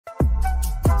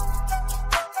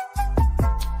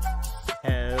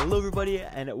Hello everybody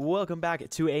and welcome back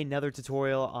to another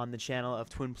tutorial on the channel of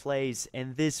TwinPlayz.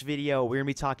 In this video, we're going to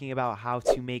be talking about how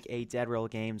to make a dead rail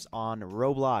games on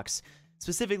Roblox.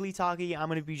 Specifically talking, I'm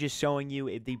going to be just showing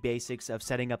you the basics of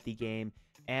setting up the game.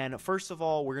 And first of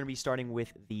all, we're going to be starting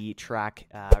with the track,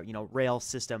 rail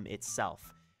system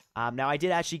itself. Now, I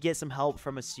did actually get some help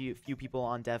from a few people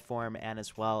on dev forum and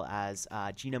as well as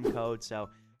TIMECODES, so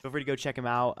feel free to go check them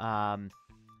out.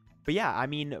 But yeah, I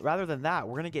mean, rather than that,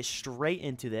 we're going to get straight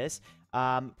into this.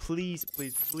 Please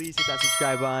hit that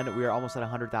subscribe button. We are almost at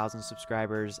 100,000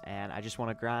 subscribers, and I just want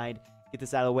to grind, get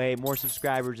this out of the way. More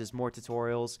subscribers is more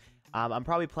tutorials. I'm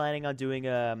probably planning on doing,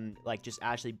 just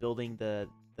actually building the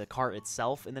cart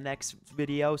itself in the next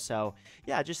video. So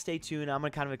yeah, just stay tuned. I'm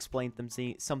going to kind of explain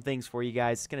some things for you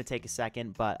guys. It's going to take a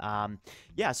second, but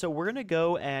yeah, so we're going to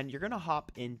go and you're going to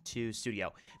hop into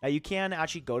Studio. Now you can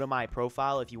actually go to my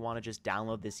profile if you want to just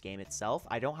download this game itself.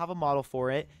 I don't have a model for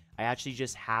it. I actually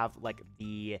just have like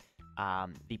the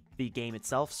game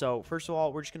itself. So first of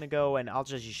all, we're just gonna go and I'll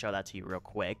just show that to you real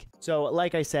quick. So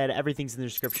like I said, everything's in the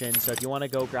description, so if you want to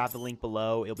go grab the link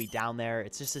below, it'll be down there.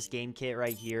 It's just this game kit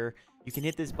right here. You can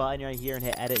hit this button right here and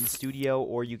hit edit in Studio,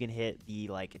 or you can hit the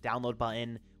download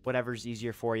button, whatever's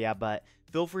easier for you. But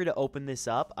feel free to open this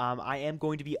up. I am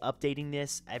going to be updating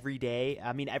this every day.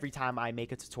 I mean, every time I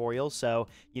make a tutorial. So,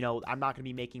 you know, I'm not going to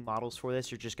be making models for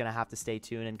this. You're just going to have to stay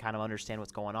tuned and kind of understand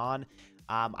what's going on.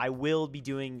 I will be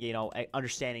doing,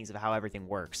 understandings of how everything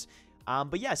works.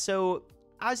 But yeah, so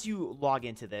as you log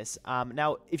into this,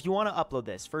 now, if you want to upload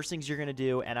this, first things you're going to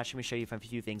do, and I'm going to show you a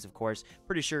few things, of course.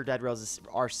 Pretty sure Dead Rails is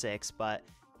R6, but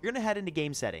you're going to head into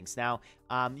game settings. Now,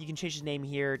 you can change the name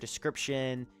here,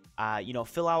 description,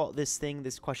 fill out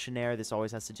this questionnaire. This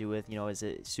always has to do with, is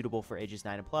it suitable for ages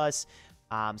 9 and plus?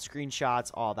 Screenshots,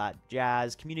 all that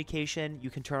jazz. Communication, you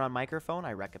can turn on microphone.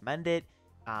 I recommend it.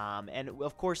 And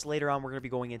of course, later on, we're going to be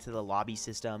going into the lobby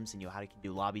systems and, how you can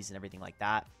do lobbies and everything like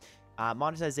that.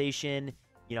 Monetization,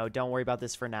 don't worry about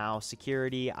this for now.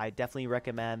 Security, I definitely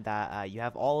recommend that you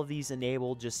have all of these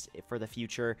enabled just for the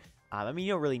future. I mean,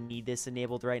 you don't really need this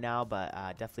enabled right now, but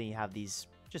definitely have these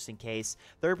just in case.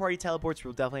 Third-party teleports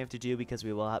we'll definitely have to do because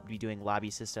we will be doing lobby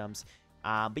systems.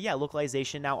 But yeah,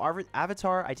 localization. Now, our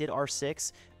avatar, I did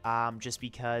R6 just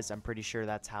because I'm pretty sure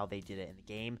that's how they did it in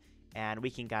the game. And we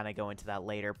can kind of go into that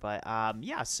later. But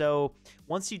yeah, so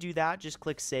once you do that, just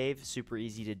click save. Super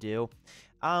easy to do.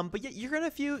 But yeah, you're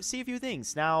going to see a few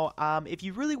things. Now, if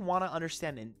you really want to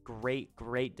understand in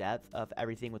great depth of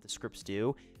everything what the scripts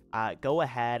do, go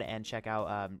ahead and check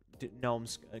out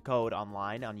Gnome's code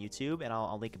online on YouTube. And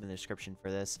I'll link him in the description for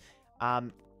this. I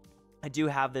do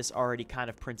have this already kind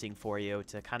of printing for you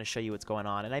to kind of show you what's going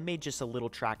on. And I made just a little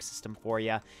track system for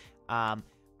you.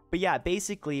 But yeah,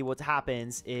 basically what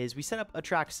happens is we set up a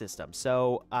track system.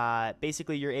 So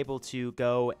basically you're able to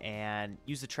go and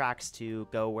use the tracks to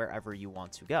go wherever you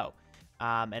want to go.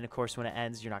 And of course, when it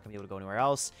ends, you're not gonna be able to go anywhere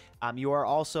else.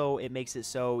 It makes it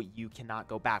so you cannot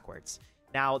go backwards.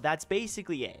 Now, that's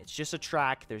basically it. It's just a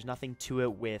track. There's nothing to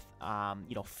it with,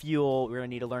 fuel. We're gonna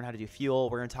need to learn how to do fuel.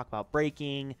 We're gonna talk about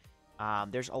braking.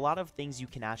 There's a lot of things you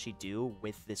can actually do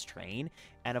with this train.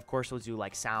 And of course, we'll do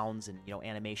like sounds and,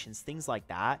 animations, things like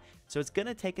that. So it's going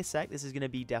to take a sec. This is going to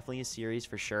be definitely a series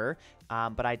for sure.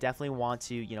 But I definitely want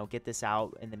to, get this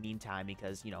out in the meantime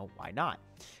because, why not?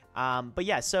 But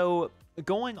yeah, so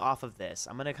going off of this,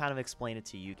 I'm going to kind of explain it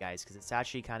to you guys because it's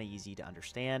actually kind of easy to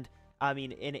understand. I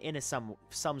mean, in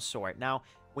some sort. Now,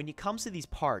 when it comes to these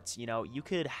parts, you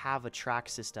could have a track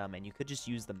system and you could just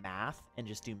use the math and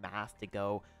just do math to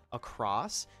go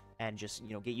across and just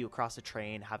get you across the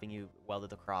train, having you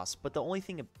welded across. But the only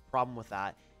problem with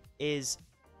that is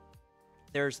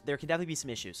there can definitely be some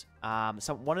issues.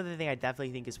 So one of the things I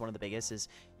definitely think is one of the biggest is,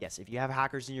 yes, if you have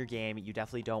hackers in your game, you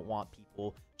definitely don't want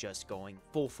people just going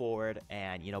full forward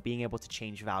and being able to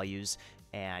change values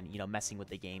and messing with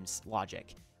the game's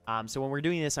logic. So when we're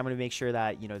doing this, I'm going to make sure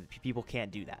that people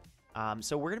can't do that.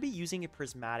 So we're going to be using a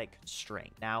prismatic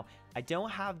constraint. Now, I don't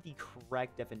have the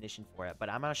correct definition for it, but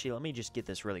let me just get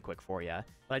this really quick for you.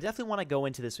 But I definitely want to go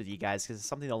into this with you guys because it's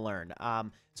something to learn.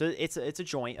 So it's a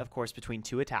joint, of course, between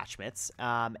two attachments.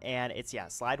 And it's,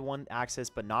 slide one axis,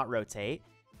 but not rotate.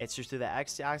 It's just through the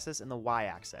x-axis and the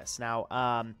y-axis.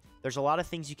 Now, there's a lot of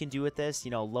things you can do with this,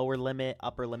 lower limit,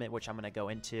 upper limit, which I'm going to go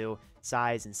into,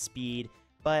 size and speed.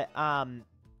 But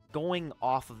going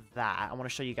off of that, I want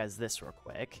to show you guys this real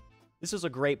quick. This was a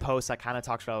great post that kind of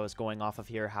talks about what I was going off of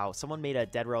here, how someone made a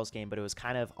Dead Rails game, but it was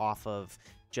kind of off of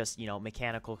just,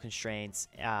 mechanical constraints,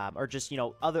 or just,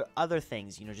 other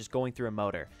things, just going through a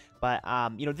motor. But,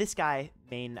 this guy,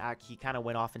 he kind of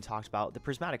went off and talked about the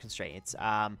prismatic constraints,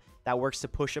 that works to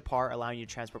push apart, allowing you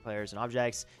to transport players and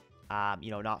objects,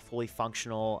 not fully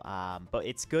functional, but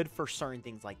it's good for certain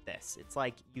things like this. It's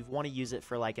like you want to use it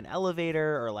for like an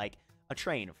elevator or like a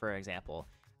train, for example.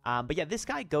 But yeah, this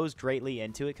guy goes greatly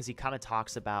into it because he kind of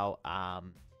talks about,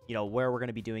 where we're going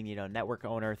to be doing, network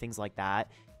owner, things like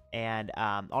that. And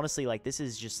honestly, like this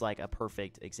is just like a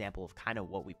perfect example of kind of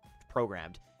what we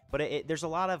programmed. But there's a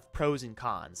lot of pros and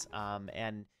cons.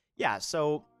 And yeah,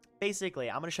 so basically,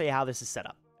 I'm going to show you how this is set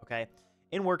up. Okay.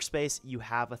 In Workspace, you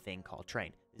have a thing called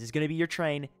train. This is going to be your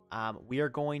train. We are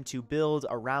going to build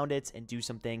around it and do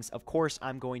some things. Of course,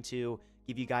 I'm going to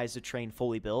give you guys the train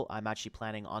fully built. I'm actually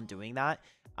planning on doing that.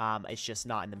 It's just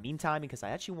not in the meantime because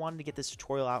I actually wanted to get this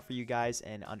tutorial out for you guys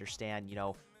and understand,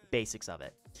 the basics of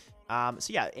it.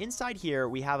 So yeah, inside here,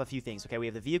 we have a few things. Okay, we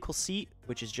have the vehicle seat,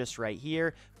 which is just right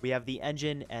here. We have the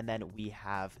engine, and then we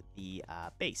have the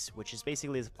base, which is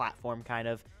basically this platform kind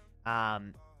of.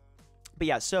 But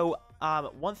yeah, so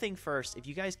one thing first, if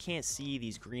you guys can't see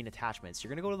these green attachments, you're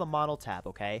going to go to the model tab,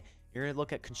 okay? You're going to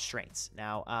look at constraints.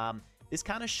 Now, this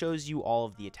kind of shows you all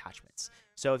of the attachments.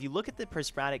 So if you look at the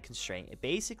prismatic constraint, it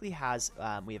basically has,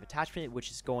 we have attachment,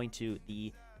 which is going to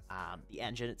the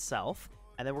engine itself.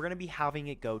 And then we're going to be having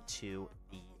it go to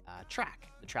the track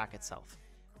itself.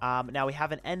 Now we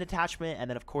have an end attachment, and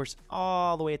then of course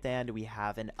all the way at the end we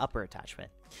have an upper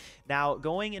attachment. Now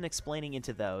going and explaining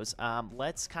into those,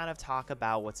 let's kind of talk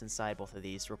about what's inside both of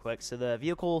these real quick. So the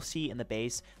vehicle seat and the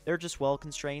base, they're just well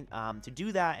constrained. To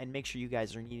do that and make sure you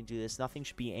guys are needing to do this, nothing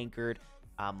should be anchored.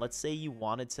 Let's say you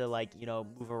wanted to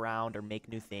move around or make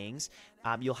new things,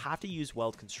 you'll have to use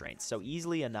weld constraints. So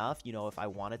easily enough, if I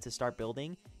wanted to start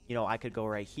building, I could go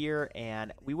right here,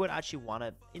 and we would actually want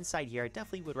to inside here. I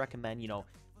definitely would recommend,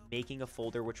 making a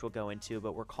folder, which we'll go into,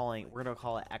 but we're going to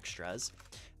call it extras.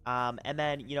 And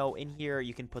then, in here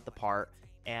you can put the part,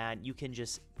 and you can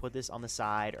just put this on the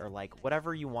side or like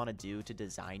whatever you want to do to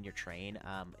design your train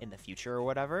in the future or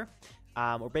whatever.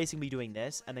 We're basically doing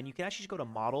this, and then you can actually just go to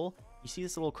model. You see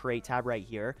this little create tab right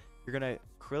here. You're going to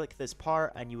click this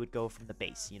part, and you would go from the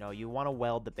base. You want to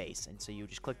weld the base, and so you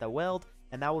just click that weld,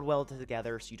 and that would weld it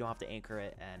together so you don't have to anchor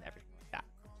it and everything like that.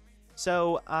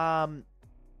 So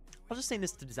I'll just say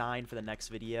this to design for the next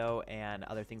video and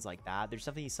other things like that. There's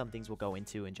definitely some things we'll go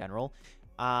into in general.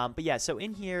 But yeah, so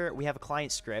in here we have a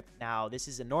client script. Now this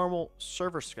is a normal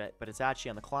server script, but it's actually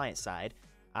on the client side.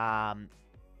 And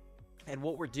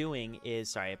what we're doing is,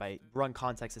 sorry, if I run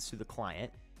context, it's through the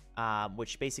client,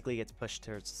 which basically gets pushed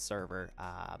towards the server.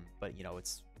 But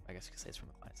it's, I guess you could say it's from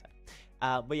the client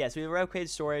side. But yeah, so we have replicated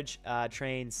storage,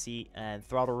 train, seat, and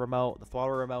throttle remote. The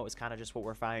throttle remote is kind of just what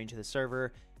we're firing to the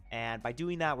server. And by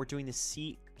doing that, we're doing the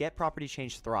seat get property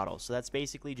change throttle. So that's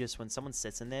basically just when someone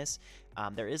sits in this,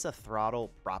 there is a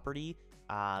throttle property,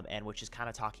 and which is kind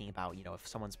of talking about, if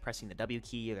someone's pressing the W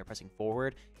key or they're pressing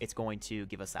forward, it's going to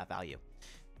give us that value.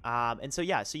 And so,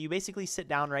 yeah, so you basically sit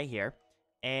down right here,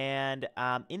 and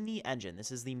in the engine,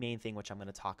 this is the main thing which I'm going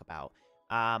to talk about.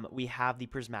 We have the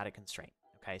prismatic constraint.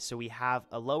 Okay, so we have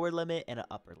a lower limit and an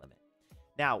upper limit.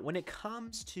 Now, when it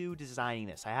comes to designing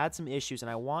this, I had some issues, and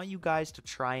I want you guys to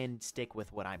try and stick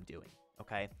with what I'm doing,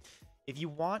 okay? If you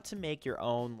want to make your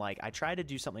own, I try to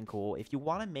do something cool. If you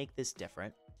want to make this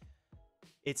different,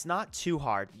 it's not too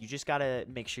hard. You just got to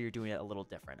make sure you're doing it a little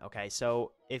different, okay?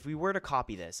 So if we were to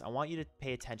copy this, I want you to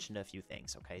pay attention to a few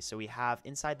things, okay? So we have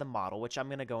inside the model, which I'm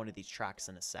going to go into these tracks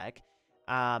in a sec.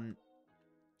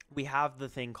 We have the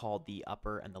thing called the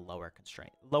upper and the lower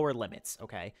constraint, lower limits,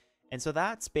 okay? And so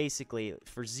that's basically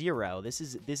for 0. This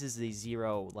is the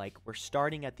 0, we're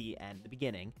starting at the end, the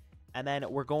beginning, and then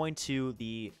we're going to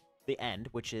the end,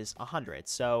 which is 100.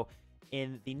 So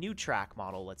in the new track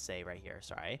model, let's say right here,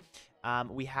 sorry,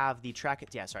 we have the track.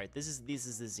 Yeah, sorry, this is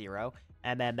the 0,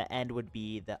 and then the end would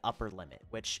be the upper limit,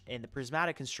 which in the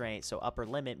prismatic constraint, so upper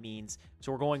limit means,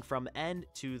 so we're going from end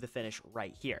to the finish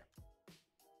right here.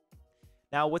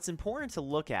 Now, what's important to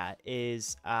look at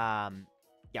is,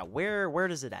 yeah, where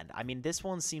does it end? I mean, this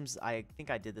one seems, I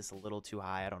think I did this a little too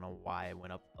high. I don't know why I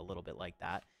went up a little bit like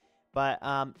that. But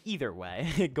either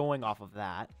way, going off of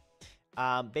that,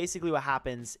 basically what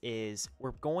happens is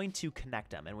we're going to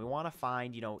connect them. And we want to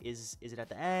find, is it at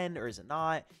the end or is it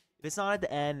not? If it's not at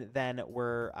the end, then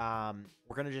we're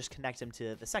going to just connect them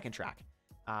to the second track.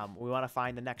 We want to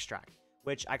find the next track,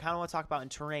 which I kind of want to talk about in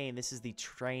terrain. This is the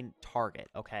terrain target,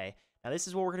 okay? Now, this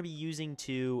is what we're going to be using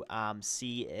to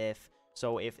see if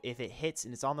So if it hits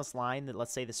and it's on this line, that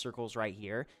let's say the circle's right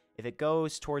here, if it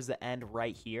goes towards the end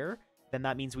right here, then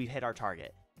that means we've hit our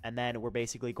target. And then we're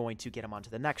basically going to get them onto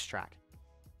the next track.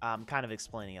 Kind of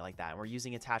explaining it like that. And we're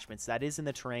using attachments. That is in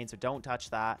the terrain, so don't touch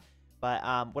that. But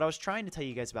what I was trying to tell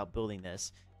you guys about building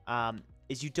this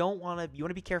is you want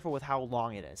to be careful with how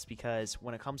long it is, because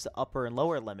when it comes to upper and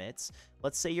lower limits,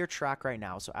 let's say your track right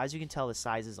now. So as you can tell, the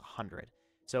size is 100.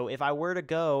 So if I were to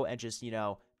go and just,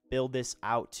 build this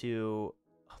out to,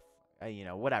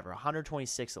 whatever,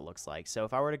 126 it looks like. So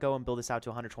if I were to go and build this out to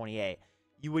 128,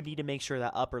 you would need to make sure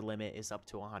that upper limit is up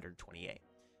to 128.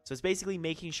 So it's basically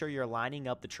making sure you're lining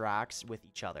up the tracks with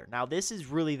each other. Now, this is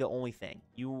really the only thing.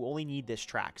 You only need this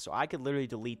track. So I could literally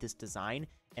delete this design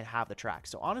and have the track.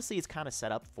 So honestly, it's kind of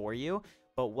set up for you.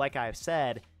 But like I've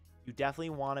said, you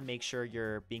definitely want to make sure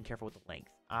you're being careful with the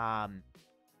length.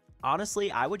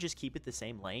 Honestly, I would just keep it the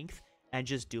same length and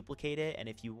just duplicate it. And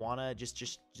if you want to just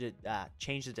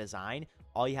change the design,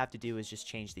 all you have to do is just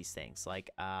change these things.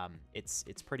 Like, it's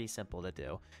pretty simple to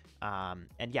do.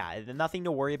 And yeah, nothing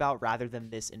to worry about rather than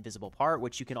this invisible part,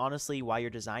 which you can honestly, while you're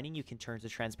designing, you can turn the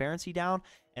transparency down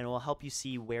and it will help you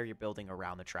see where you're building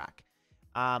around the track.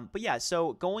 But yeah,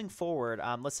 so going forward,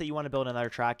 let's say you want to build another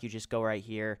track, you just go right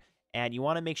here and you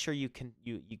want to make sure you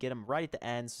get them right at the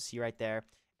ends. So see right there,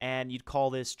 and you'd call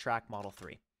this track model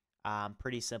 3.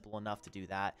 Pretty simple enough to do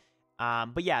that.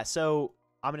 But yeah, so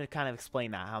I'm going to kind of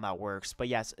explain that, how that works. But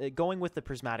yes, going with the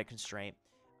prismatic constraint,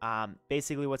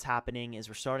 basically what's happening is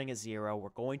we're starting at 0, we're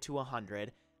going to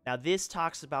 100. Now this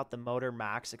talks about the motor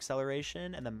max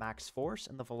acceleration and the max force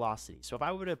and the velocity. So if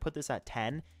I were to put this at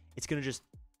 10, it's going to just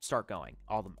start going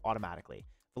automatically.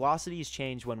 Velocity is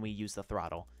changed when we use the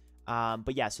throttle.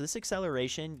 But yeah, so this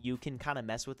acceleration, you can kind of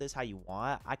mess with this how you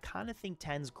want. I kind of think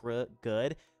 10's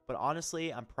good, but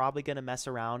honestly, I'm probably going to mess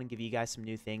around and give you guys some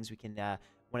new things. We can,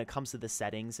 when it comes to the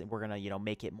settings, and we're going to,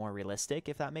 make it more realistic,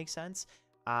 if that makes sense.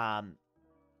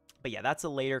 But yeah, that's a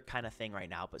later kind of thing right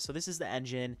now. But so this is the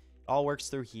engine. It all works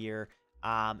through here.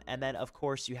 And then, of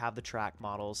course, you have the track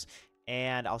models.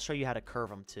 And I'll show you how to curve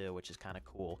them, too, which is kind of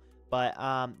cool. But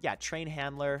yeah, train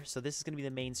handler. So this is going to be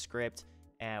the main script,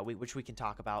 which we can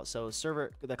talk about. So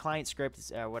the client script,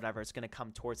 is, whatever, it's going to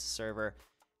come towards the server.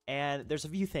 And there's a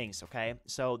few things, okay?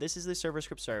 So this is the server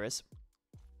script service.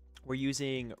 We're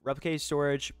using replicated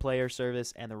storage, player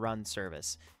service, and the run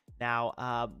service.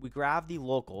 Now, we grab the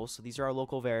locals. So these are our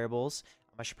local variables.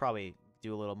 I should probably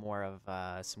do a little more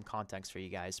of some context for you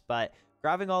guys. But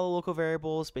grabbing all the local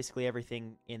variables, basically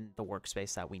everything in the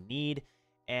workspace that we need.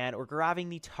 And we're grabbing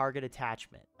the target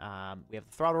attachment. We have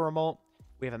the throttle remote.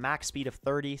 We have a max speed of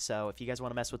 30. So if you guys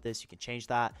want to mess with this, you can change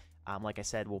that. Like I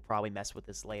said, we'll probably mess with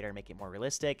this later, make it more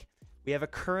realistic. We have a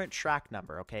current track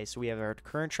number. Okay, so we have our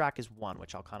current track is 1,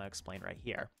 which I'll kind of explain right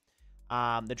here.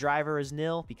 The driver is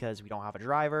nil because we don't have a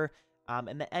driver.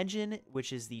 And the engine,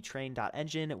 which is the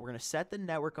train.engine, we're going to set the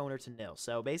network owner to nil.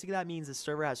 So basically that means the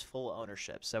server has full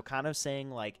ownership. So kind of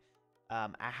saying like a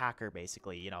hacker,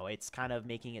 basically, it's kind of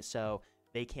making it so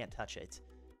they can't touch it.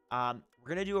 We're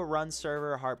going to do a run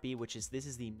server heartbeat, this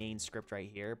is the main script right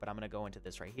here, but I'm going to go into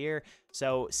this right here.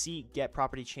 So seat get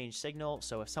property change signal.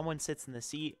 So if someone sits in the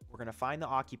seat, we're going to find the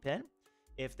occupant.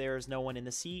 If there's no one in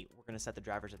the seat, we're going to set the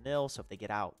driver to nil. So if they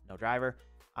get out, no driver.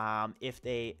 We're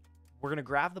going to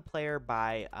grab the player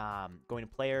by going to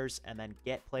players and then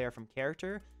get player from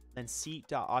character, then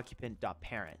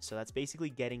seat.occupant.parent. So that's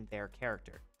basically getting their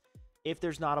character. If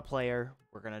there's not a player,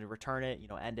 we're going to return it,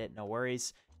 end it, no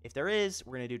worries. If there is,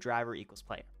 we're going to do driver equals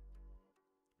player.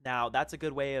 Now, that's a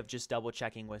good way of just double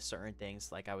checking with certain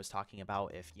things like I was talking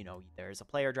about. If, there's a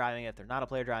player driving it, if there's not a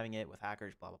player driving it with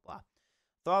hackers, blah, blah, blah.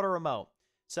 Throttle remote.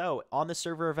 So on the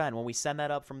server event, when we send that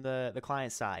up from the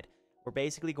client side, we're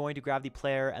basically going to grab the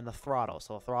player and the throttle.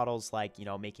 So the throttle's like,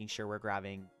 making sure we're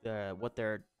grabbing what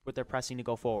they're pressing to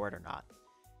go forward or not.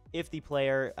 If the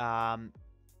player,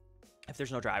 if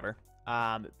there's no driver,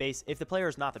 if the player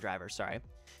is not the driver, sorry,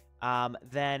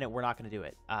 then we're not going to do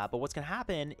it. But what's going to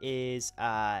happen is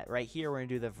right here, we're going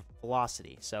to do the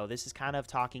velocity. So this is kind of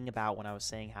talking about when I was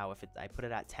saying how if I put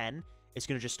it at 10, it's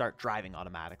going to just start driving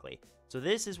automatically. So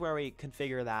this is where we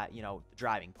configure that, the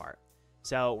driving part.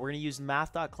 So we're going to use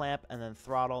math.clamp and then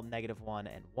throttle -1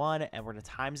 and 1, and we're going to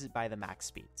times it by the max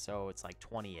speed. So it's like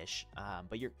 20-ish,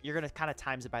 but you're going to kind of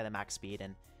times it by the max speed,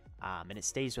 and it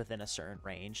stays within a certain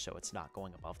range, so it's not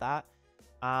going above that.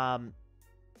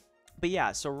 But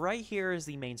yeah, so right here is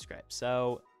the main script.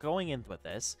 So going in with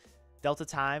this, delta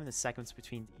time, the sequence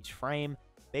between each frame,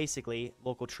 basically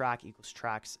local track equals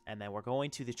tracks, and then we're going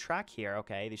to the track here,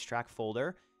 okay, this track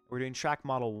folder. We're doing track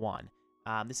model 1.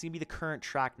 This is going to be the current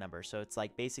track number. So it's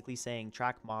like basically saying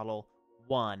track model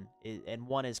 1 and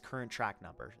 1 is current track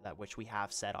number, that which we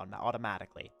have set on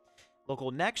automatically.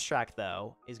 Local next track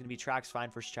though is going to be tracks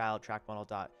find first child track model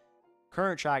dot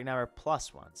current track number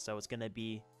plus 1, so it's going to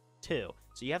be 2.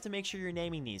 So you have to make sure you're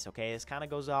naming these, okay? This kind of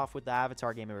goes off with the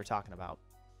avatar game we were talking about.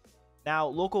 Now,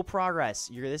 local progress.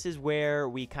 This is where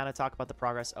we kind of talk about the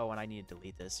progress. Oh, and I need to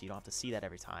delete this so you don't have to see that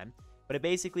every time. But it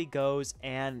basically goes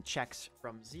and checks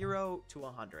from 0 to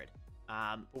 100.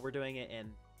 But we're doing it in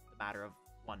the matter of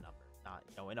one number, not,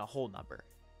 in a whole number.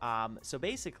 So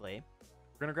basically,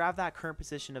 we're going to grab that current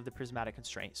position of the prismatic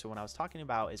constraint. So what I was talking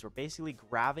about is we're basically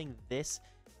grabbing this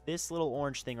little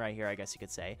orange thing right here, I guess you could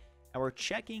say, and we're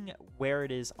checking where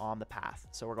it is on the path.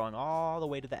 So we're going all the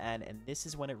way to the end, and this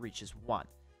is when it reaches 1.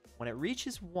 When it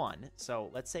reaches 1,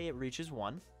 so let's say it reaches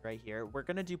 1 right here, we're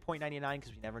going to do 0.99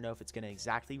 because we never know if it's going to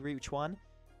exactly reach 1.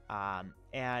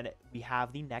 And we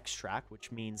have the next track,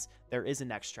 which means there is a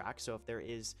next track. So if there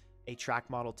is a track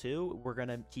model 2, we're going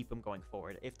to keep them going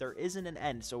forward. If there isn't an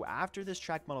end, so after this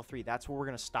track model 3, that's where we're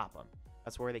going to stop them.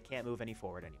 That's where they can't move any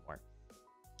forward anymore.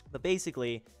 But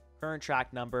basically, current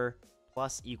track number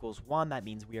plus equals 1. That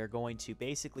means we are going to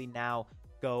basically now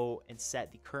go and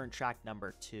set the current track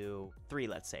number to 3,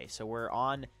 let's say. So we're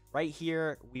on right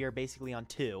here, we are basically on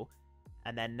 2,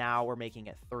 and then now we're making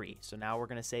it 3. So now we're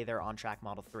going to say they're on track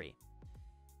model 3.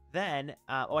 Then,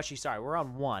 actually, sorry, we're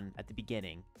on 1 at the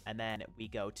beginning, and then we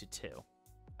go to 2,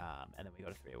 and then we go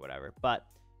to 3 or whatever. But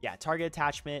yeah, target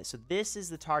attachment. So this is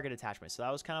the target attachment. So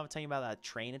that was kind of telling you about that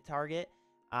train target.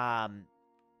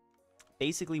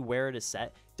 Basically where it is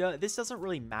set. This doesn't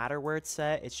really matter where it's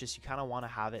set. It's just you kind of want to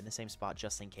have it in the same spot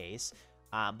just in case.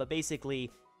 But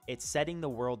basically, it's setting the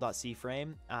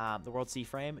world.cframe, the world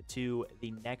C-frame to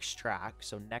the next track.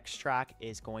 So next track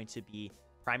is going to be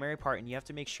primary part, and you have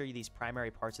to make sure these primary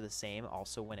parts are the same.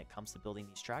 Also, when it comes to building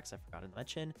these tracks, I forgot to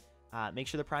mention, make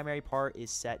sure the primary part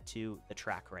is set to the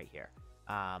track right here.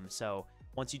 So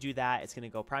once you do that, it's going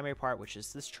to go primary part, which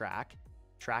is this track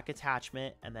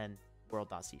attachment, and then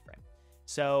world.cframe.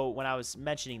 So when I was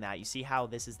mentioning that, you see how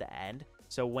this is the end.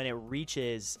 So when it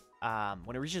reaches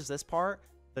this part,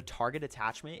 the target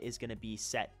attachment is going to be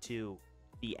set to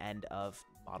the end of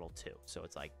model 2. So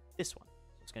it's like this one.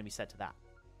 So it's going to be set to that.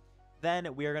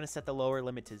 Then we are going to set the lower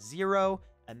limit to 0,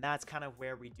 and that's kind of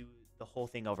where we do the whole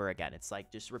thing over again. It's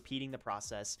like just repeating the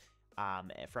process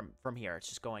from here. It's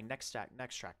just going next track,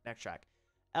 next track, next track.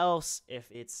 Else,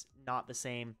 if it's not the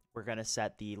same, we're going to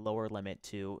set the lower limit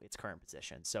to its current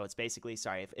position. So it's basically,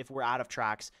 sorry, if we're out of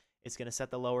tracks, it's going to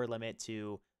set the lower limit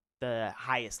to the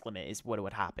highest limit is what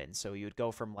would happen. So you would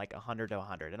go from like 100 to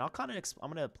 100. And I'm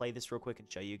going to play this real quick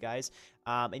and show you guys.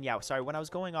 And yeah, sorry, when I was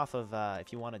going off of,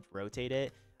 if you want to rotate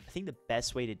it, I think the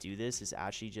best way to do this is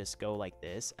actually just go like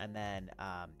this. And then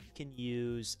you can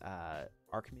use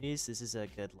Archimedes. This is a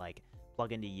good like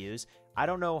plugin to use. I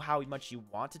don't know how much you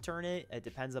want to turn it. It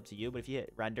depends up to you. But if you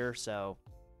hit render, so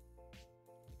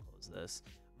close this.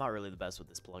 I'm not really the best with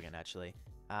this plugin actually.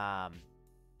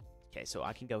 Okay, so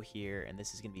I can go here, and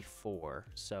this is gonna be 4.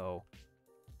 So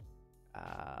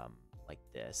like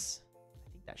this.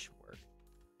 I think that should work.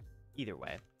 Either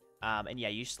way. And yeah,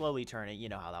 you slowly turn it. You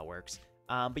know how that works.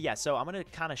 But yeah, so I'm gonna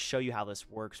kind of show you how this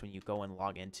works when you go and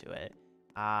log into it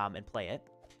and play it.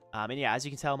 And yeah, as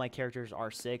you can tell, my characters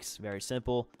are 6. Very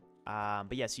simple.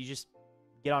 But yeah, so you just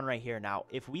get on right here. Now,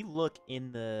 if we look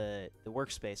in the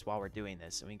workspace while we're doing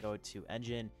this, and we go to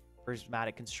Engine,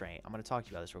 Prismatic Constraint, I'm going to talk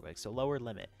to you about this real quick. So lower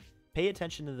limit. Pay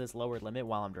attention to this lower limit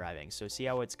while I'm driving. So see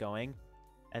how it's going?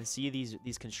 And see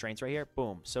these constraints right here?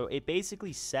 Boom. So it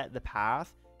basically set the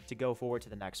path to go forward to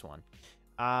the next one.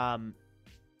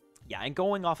 Yeah, and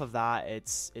going off of that,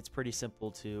 it's pretty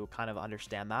simple to kind of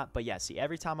understand that. But yeah, see,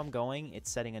 every time I'm going,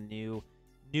 it's setting a new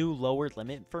lower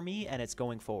limit for me, and it's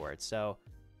going forward. So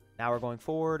now we're going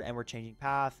forward, and we're changing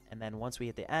path. And then once we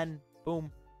hit the end,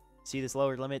 boom. See this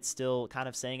lower limit still kind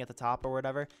of saying at the top or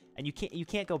whatever, and you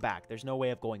can't go back. There's no way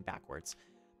of going backwards.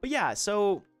 But yeah,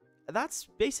 so that's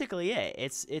basically it.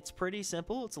 It's pretty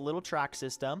simple. It's a little track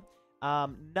system.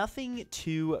 Nothing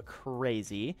too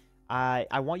crazy.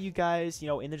 I want you guys,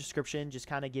 in the description, just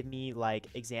kind of give me like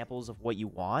examples of what you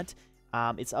want.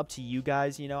 It's up to you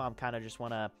guys. I'm kind of just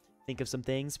want to think of some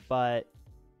things, but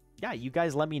yeah, you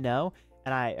guys let me know.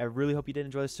 And I really hope you did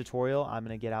enjoy this tutorial. I'm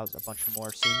going to get out a bunch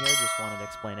more soon here. Just wanted to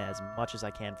explain it as much as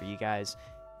I can for you guys.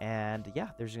 And yeah,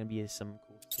 there's going to be some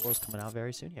cool tutorials coming out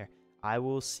very soon here. I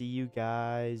will see you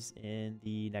guys in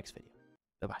the next video.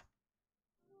 Bye-bye.